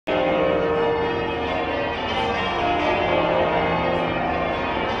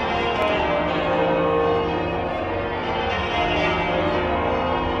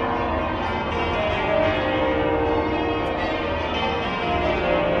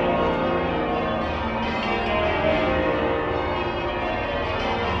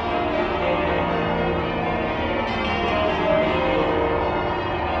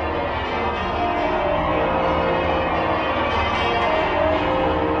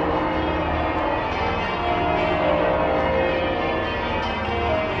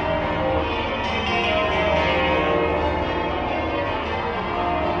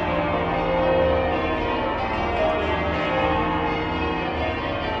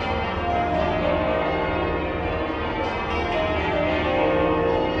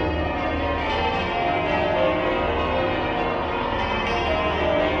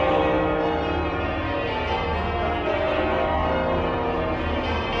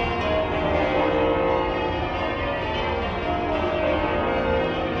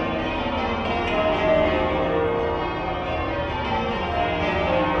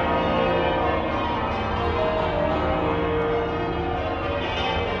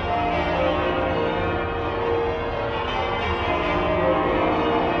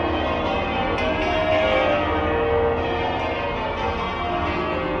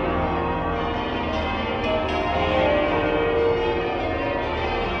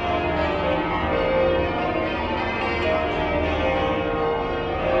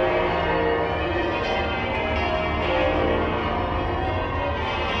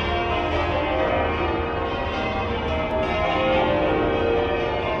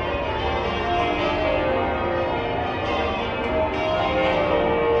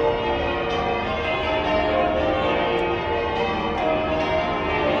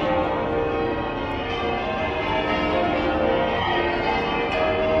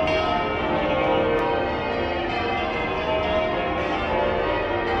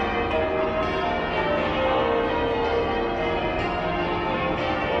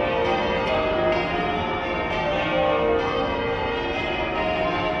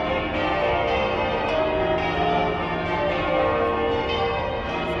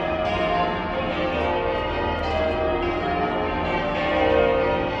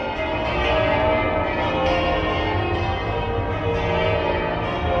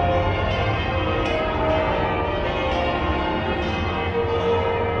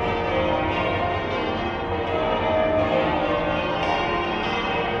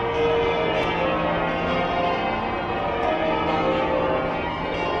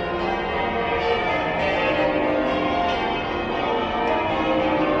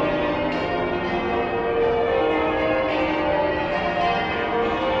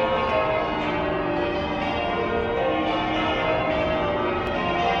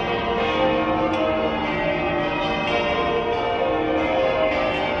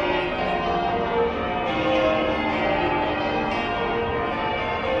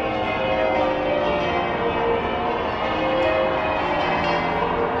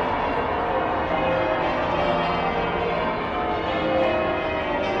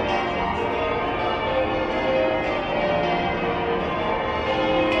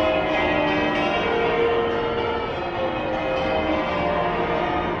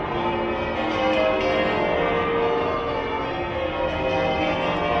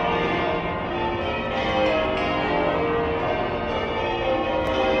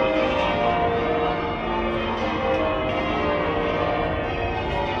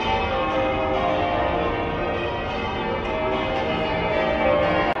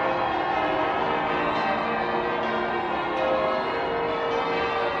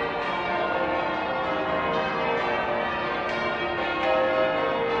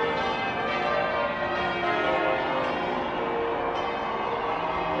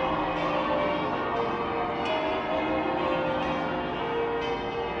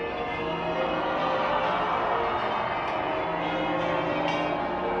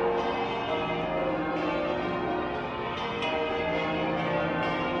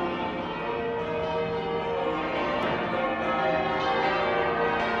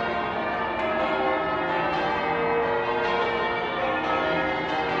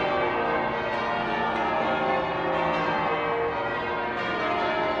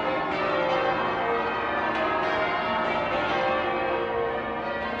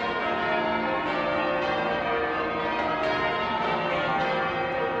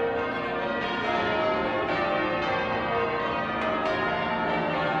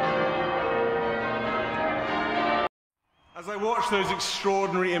watch those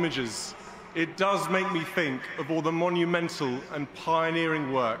extraordinary images, it does make me think of all the monumental and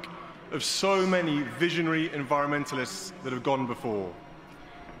pioneering work of so many visionary environmentalists that have gone before.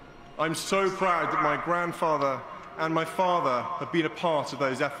 I'm so proud that my grandfather and my father have been a part of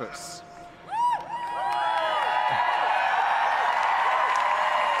those efforts.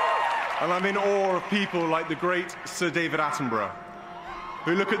 And I'm in awe of people like the great Sir David Attenborough,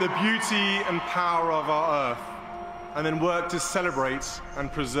 who look at the beauty and power of our Earth and then work to celebrate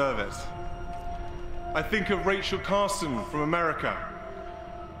and preserve it. I think of Rachel Carson from America,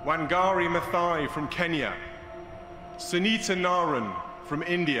 Wangari Maathai from Kenya, Sunita Narayan from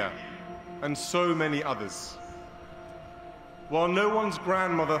India, and so many others. While no one's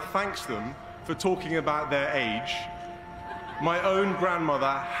grandmother thanks them for talking about their age, my own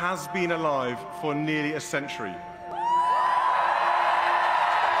grandmother has been alive for nearly a century.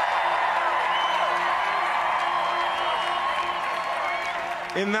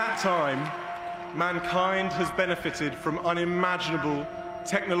 In that time, mankind has benefited from unimaginable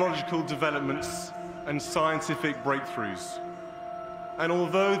technological developments and scientific breakthroughs. And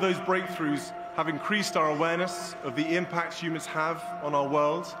although those breakthroughs have increased our awareness of the impact humans have on our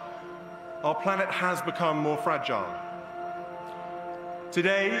world, our planet has become more fragile.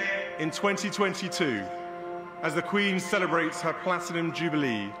 Today, in 2022, as the Queen celebrates her Platinum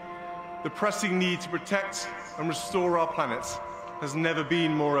Jubilee, the pressing need to protect and restore our planet has never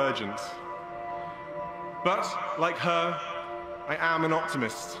been more urgent. But, like her, I am an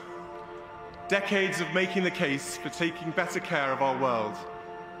optimist. Decades of making the case for taking better care of our world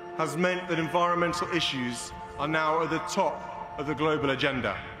has meant that environmental issues are now at the top of the global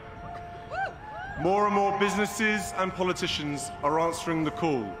agenda. More and more businesses and politicians are answering the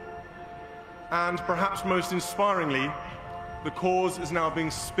call. And perhaps most inspiringly, the cause is now being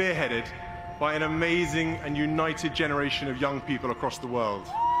spearheaded by an amazing and united generation of young people across the world.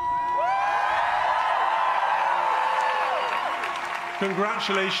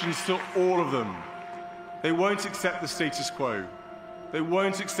 Congratulations to all of them. They won't accept the status quo. They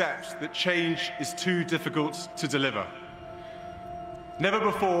won't accept that change is too difficult to deliver. Never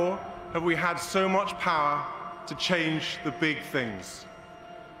before have we had so much power to change the big things.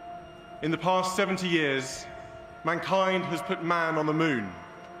 In the past 70 years, mankind has put man on the moon.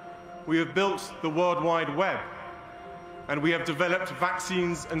 We have built the World Wide Web, and we have developed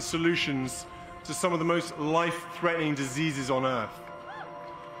vaccines and solutions to some of the most life-threatening diseases on Earth.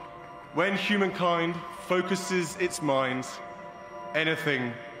 When humankind focuses its mind,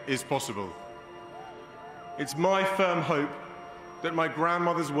 anything is possible. It's my firm hope that my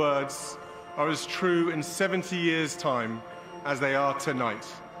grandmother's words are as true in 70 years' time as they are tonight.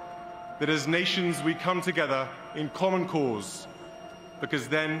 That as nations we come together in common cause, because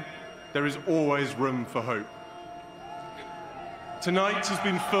then there is always room for hope. Tonight has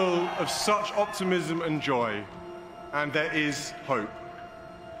been full of such optimism and joy, and there is hope.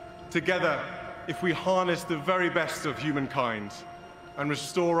 Together, if we harness the very best of humankind and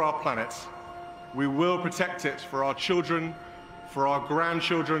restore our planet, we will protect it for our children, for our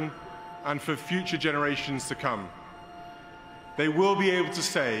grandchildren, and for future generations to come. They will be able to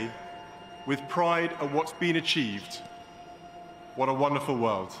say, with pride at what's been achieved, what a wonderful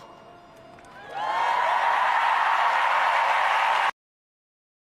world.